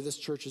family, this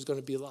church, is going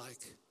to be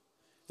like.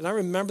 And I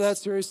remember that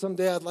series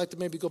someday. I'd like to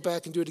maybe go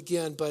back and do it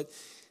again. But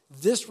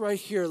this right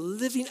here,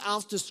 living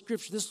out the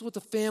scripture, this is what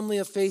the family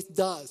of faith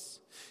does.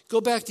 Go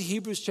back to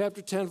Hebrews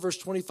chapter 10, verse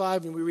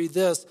 25, and we read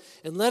this.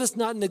 And let us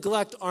not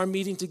neglect our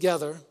meeting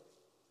together,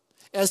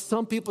 as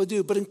some people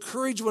do, but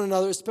encourage one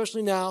another,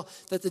 especially now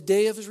that the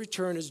day of his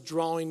return is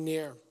drawing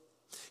near.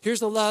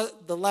 Here's the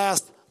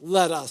last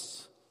let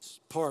us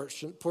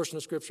portion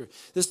of Scripture.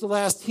 This is the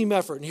last team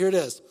effort, and here it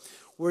is.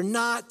 We're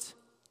not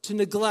to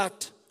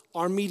neglect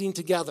our meeting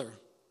together.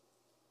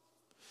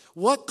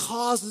 What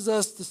causes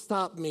us to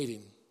stop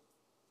meeting?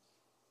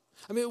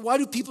 I mean, why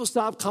do people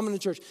stop coming to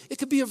church? It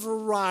could be a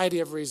variety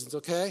of reasons,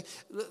 okay?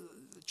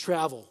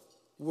 Travel,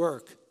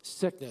 work,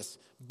 sickness,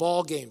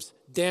 ball games,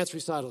 dance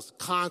recitals,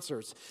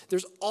 concerts.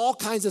 There's all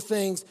kinds of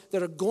things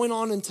that are going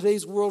on in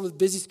today's world with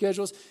busy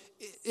schedules.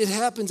 It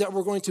happens that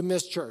we're going to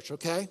miss church,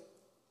 okay?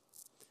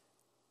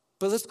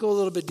 But let's go a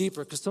little bit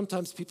deeper, because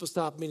sometimes people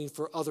stop meeting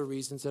for other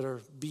reasons that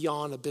are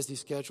beyond a busy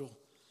schedule.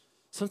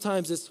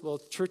 Sometimes it's, well,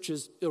 church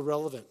is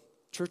irrelevant.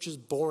 Church is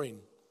boring.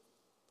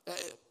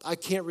 I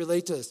can't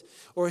relate to this.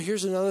 Or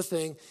here's another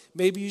thing.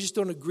 Maybe you just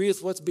don't agree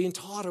with what's being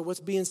taught or what's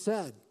being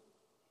said.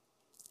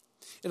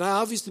 And I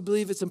obviously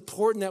believe it's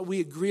important that we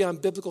agree on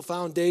biblical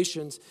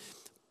foundations,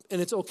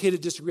 and it's okay to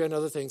disagree on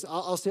other things.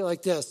 I'll say it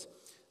like this.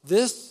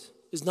 This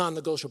is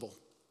non-negotiable.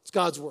 It's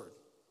God's word,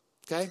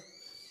 okay?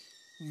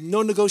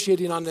 No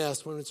negotiating on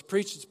this. When it's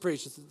preached, it's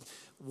preached.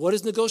 What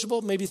is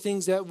negotiable? Maybe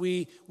things that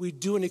we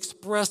do in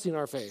expressing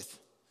our faith.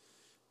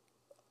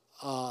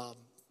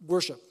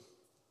 Worship.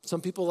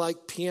 Some people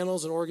like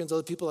pianos and organs.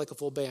 Other people like a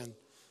full band.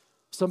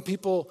 Some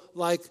people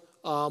like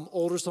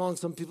older songs.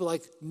 Some people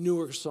like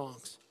newer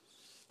songs.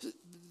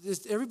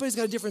 Everybody's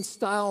got a different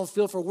style and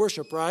feel for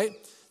worship, right?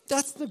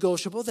 That's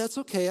negotiable. That's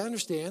okay. I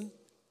understand.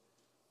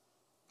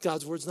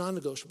 God's word's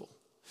non-negotiable.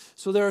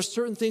 So there are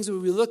certain things that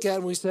we look at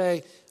and we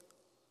say,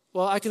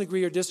 well, I can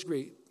agree or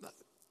disagree.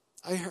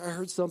 I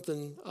heard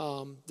something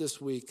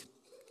this week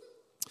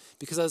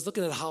because I was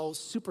looking at how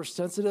super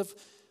sensitive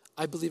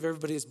I believe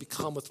everybody has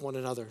become with one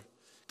another.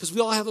 Because we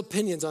all have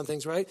opinions on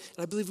things, right?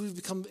 And I believe we've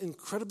become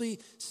incredibly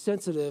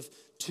sensitive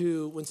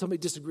to when somebody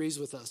disagrees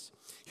with us.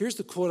 Here's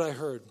the quote I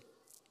heard.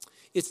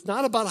 It's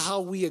not about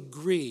how we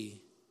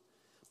agree,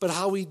 but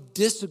how we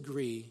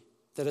disagree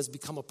that has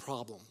become a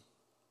problem.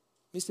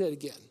 Let me say it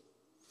again.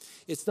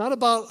 It's not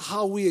about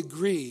how we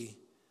agree,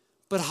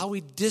 but how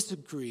we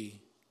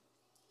disagree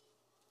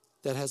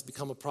that has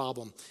become a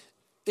problem.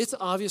 It's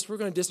obvious we're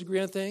going to disagree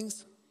on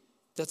things.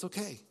 That's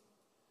okay.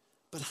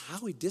 But how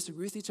we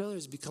disagree with each other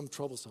has become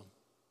troublesome.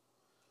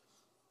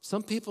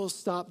 Some people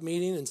stop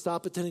meeting and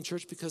stop attending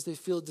church because they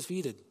feel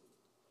defeated.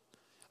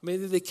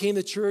 Maybe they came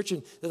to church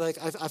and they're like,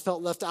 I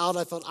felt left out,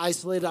 I felt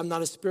isolated, I'm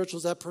not as spiritual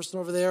as that person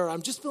over there, or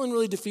I'm just feeling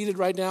really defeated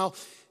right now,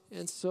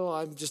 and so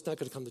I'm just not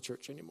going to come to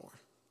church anymore.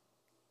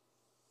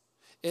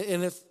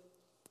 And if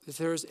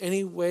there's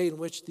any way in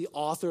which the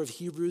author of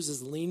Hebrews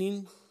is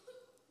leaning,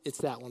 it's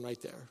that one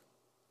right there.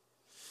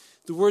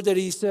 The word that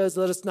he says,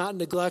 let us not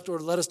neglect or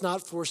let us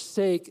not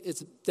forsake,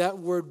 it's that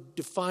word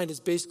defined is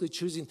basically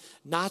choosing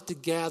not to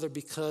gather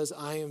because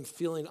I am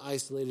feeling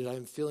isolated, I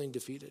am feeling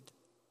defeated.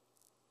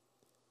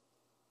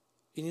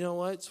 And you know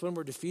what? It's when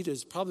we're defeated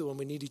is probably when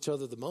we need each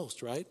other the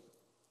most, right?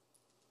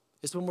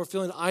 It's when we're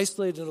feeling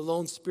isolated and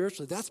alone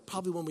spiritually. That's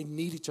probably when we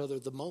need each other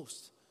the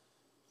most.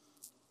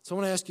 So I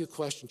want to ask you a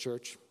question,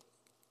 church.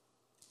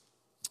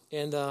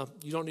 And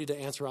you don't need to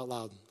answer out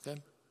loud,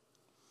 okay?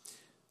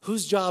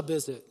 Whose job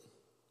is it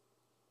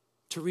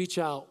to reach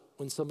out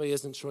when somebody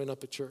isn't showing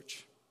up at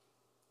church?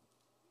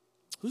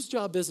 Whose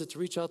job is it to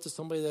reach out to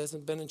somebody that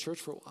hasn't been in church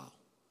for a while?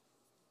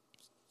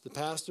 The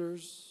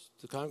pastors,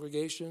 the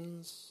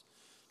congregations?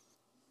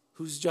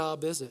 Whose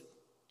job is it?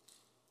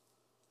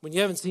 When you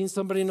haven't seen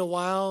somebody in a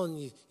while and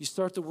you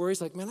start to worry,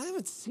 it's like, man, I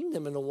haven't seen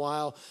them in a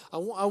while.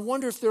 I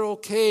wonder if they're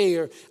okay.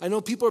 Or I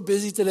know people are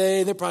busy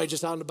today. They're probably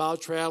just out and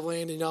about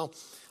traveling,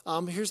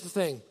 Here's the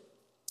thing.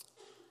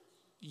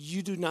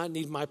 You do not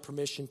need my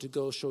permission to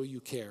go show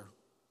you care.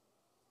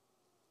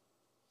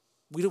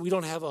 We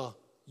don't have a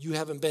you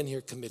haven't been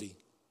here committee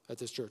at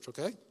this church,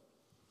 okay?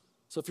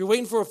 So if you're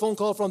waiting for a phone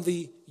call from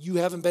the you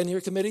haven't been here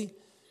committee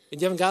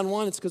and you haven't gotten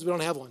one, it's because we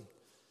don't have one.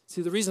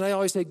 See, the reason I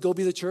always say go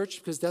be the church,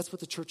 because that's what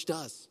the church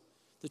does.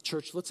 The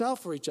church looks out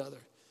for each other.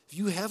 If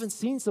you haven't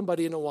seen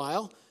somebody in a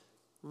while,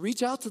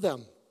 reach out to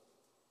them.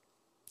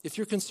 If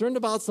you're concerned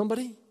about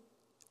somebody,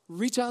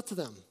 reach out to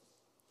them.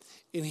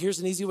 And here's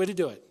an easy way to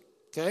do it,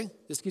 okay?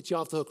 This gets you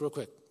off the hook real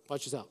quick.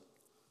 Watch this out.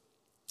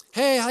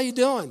 Hey, how you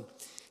doing?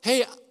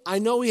 Hey, I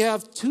know we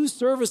have 2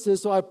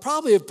 services, so I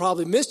probably have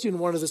missed you in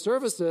one of the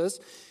services,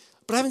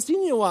 but I haven't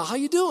seen you in a while. How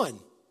you doing?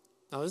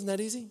 Now, isn't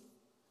that easy?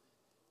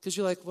 Because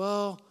you're like,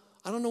 well,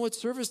 I don't know what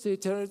service they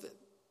attended,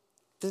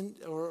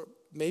 or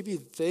maybe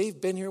they've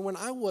been here when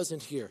I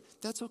wasn't here.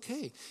 That's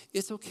okay.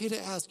 It's okay to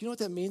ask. You know what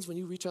that means when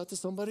you reach out to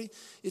somebody?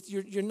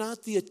 You're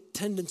not the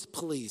attendance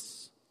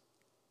police.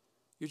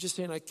 You're just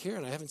saying, I care,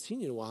 and I haven't seen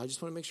you in a while. I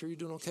just want to make sure you're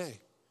doing okay.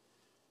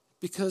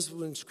 Because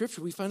in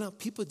Scripture, we find out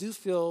people do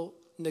feel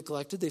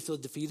neglected. They feel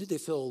defeated. They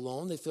feel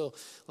alone. They feel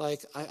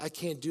like, I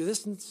can't do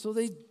this. And so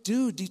they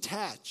do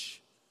detach.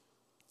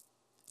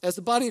 As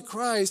the body of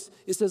Christ,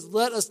 it says,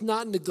 let us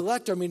not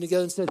neglect our meeting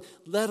together. Instead,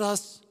 let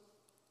us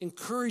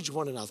encourage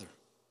one another.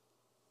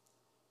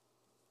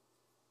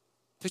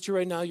 Picture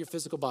right now your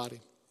physical body.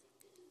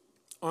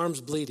 Arms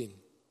bleeding,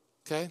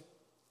 okay?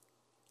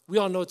 We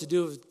all know what to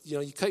do.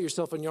 You cut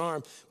yourself on your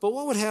arm. But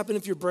what would happen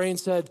if your brain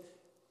said,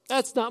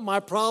 that's not my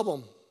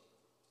problem?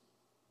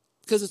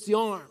 Because it's the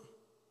arm.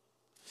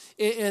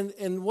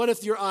 And what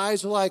if your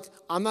eyes were like,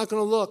 I'm not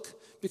going to look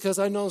because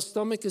I know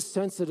stomach is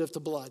sensitive to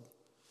blood.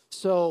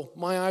 So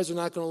my eyes are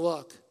not going to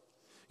look.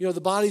 The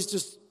body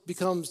just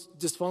becomes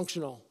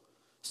dysfunctional.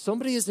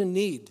 Somebody is in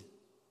need.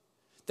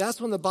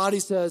 That's when the body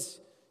says,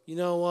 you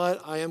know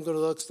what, I am going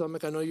to look,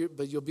 stomach, I know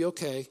but you'll be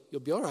okay.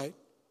 You'll be all right.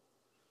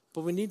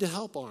 But we need to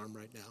help arm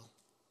right now.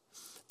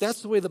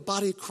 That's the way the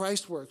body of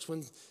Christ works.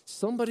 When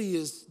somebody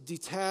is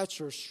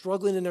detached or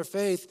struggling in their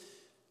faith,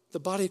 the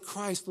body of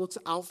Christ looks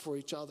out for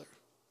each other.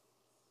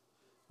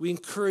 We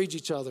encourage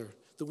each other.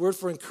 The word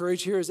for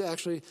encourage here is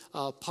actually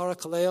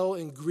parakaleo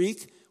in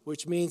Greek,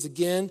 which means,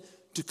 again,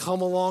 to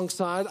come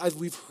alongside.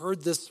 We've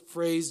heard this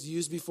phrase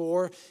used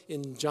before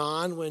in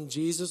John when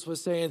Jesus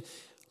was saying,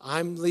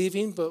 I'm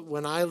leaving, but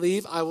when I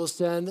leave, I will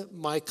send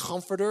my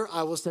comforter.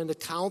 I will send a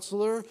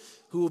counselor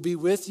who will be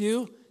with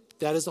you.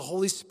 That is the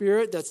Holy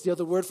Spirit. That's the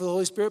other word for the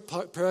Holy Spirit,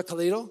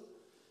 parakaleo.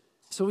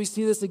 So we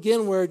see this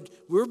again where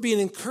we're being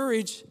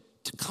encouraged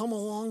to come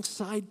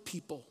alongside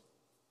people.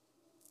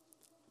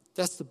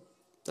 That's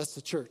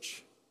the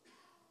church.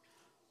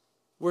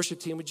 Worship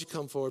team, would you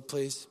come forward,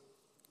 please?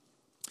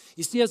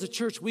 You see, as a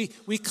church, we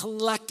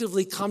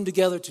collectively come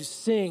together to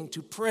sing,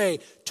 to pray,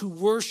 to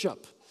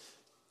worship,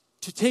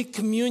 to take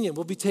communion.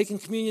 We'll be taking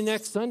communion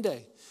next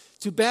Sunday.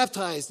 To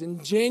baptize.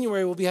 In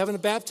January, we'll be having a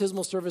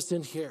baptismal service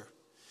in here.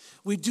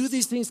 We do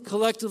these things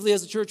collectively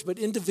as a church, but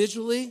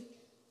individually,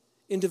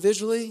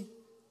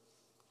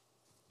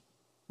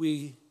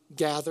 we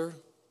gather,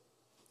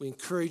 we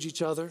encourage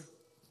each other,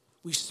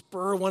 we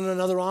spur one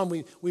another on,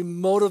 we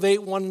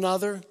motivate one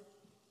another.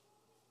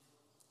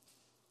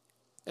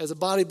 As a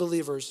body of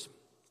believers,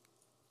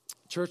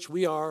 church,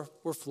 we're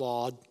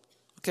flawed,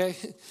 okay?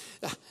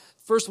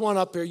 First one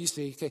up here, you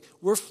see, okay,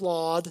 we're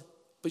flawed,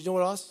 but you know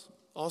what else?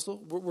 Also,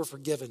 we're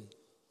forgiven.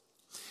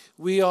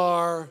 We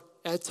are,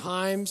 at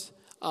times,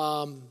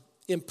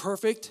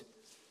 imperfect,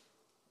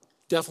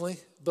 definitely,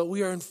 but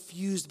we are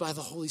infused by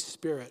the Holy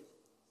Spirit.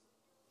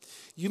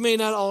 You may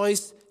not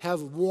always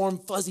have warm,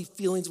 fuzzy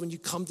feelings when you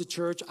come to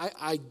church.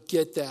 I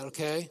get that,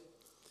 okay?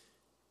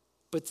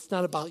 But it's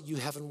not about you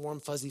having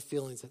warm, fuzzy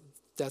feelings.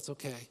 That's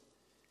okay.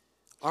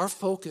 Our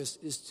focus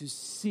is to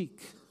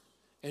seek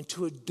and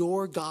to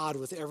adore God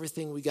with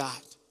everything we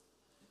got.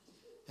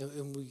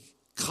 And we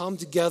come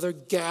together,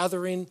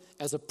 gathering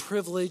as a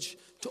privilege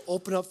to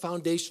open up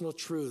foundational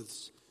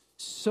truths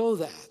so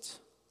that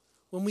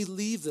when we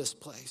leave this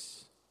place,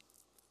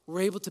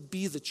 we're able to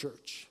be the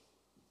church,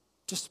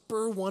 to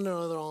spur one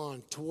another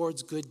on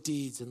towards good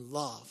deeds and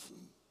love,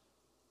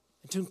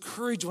 and to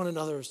encourage one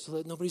another so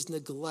that nobody's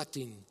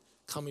neglecting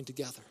coming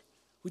together.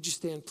 Would you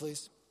stand,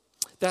 please?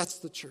 That's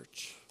the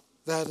church.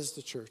 That is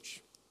the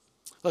church.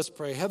 Let's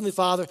pray. Heavenly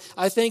Father,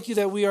 I thank you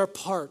that we are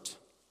part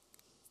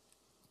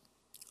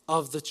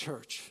of the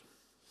church.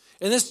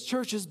 And this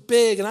church is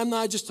big, and I'm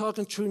not just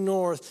talking True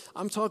North.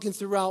 I'm talking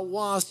throughout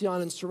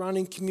Wauseon and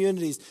surrounding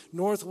communities,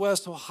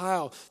 Northwest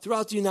Ohio,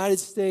 throughout the United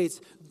States,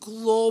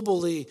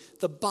 globally.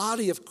 The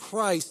body of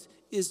Christ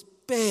is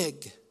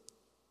big.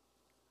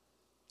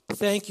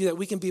 Thank you that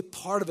we can be a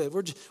part of it.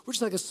 We're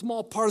just like a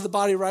small part of the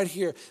body right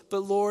here.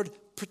 But Lord,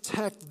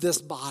 protect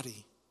this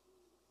body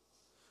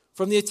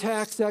from the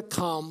attacks that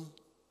come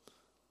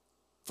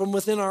from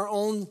within our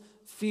own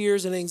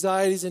fears and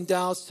anxieties and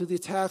doubts to the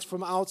attacks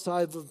from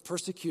outside of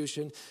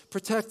persecution.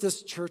 Protect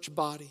this church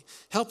body.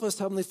 Help us,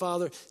 Heavenly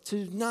Father,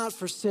 to not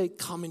forsake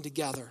coming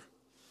together,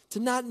 to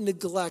not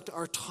neglect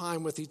our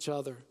time with each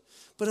other,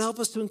 but help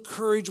us to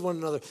encourage one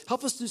another.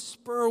 Help us to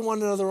spur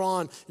one another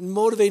on and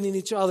motivating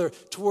each other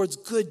towards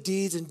good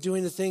deeds and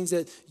doing the things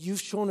that you've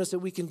shown us that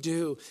we can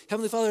do.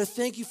 Heavenly Father, I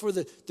thank you for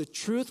the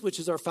truth, which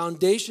is our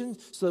foundation,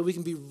 so that we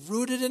can be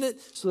rooted in it,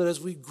 so that as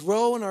we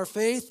grow in our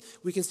faith,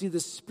 we can see the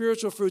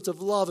spiritual fruits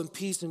of love and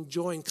peace and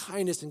joy and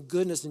kindness and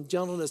goodness and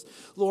gentleness.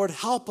 Lord,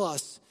 help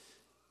us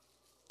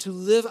to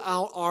live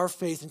out our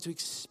faith and to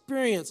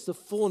experience the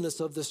fullness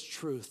of this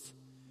truth,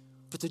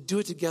 but to do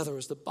it together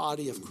as the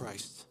body of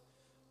Christ.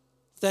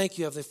 Thank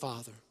you, Heavenly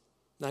Father.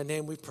 In thy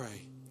name we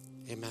pray.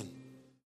 Amen.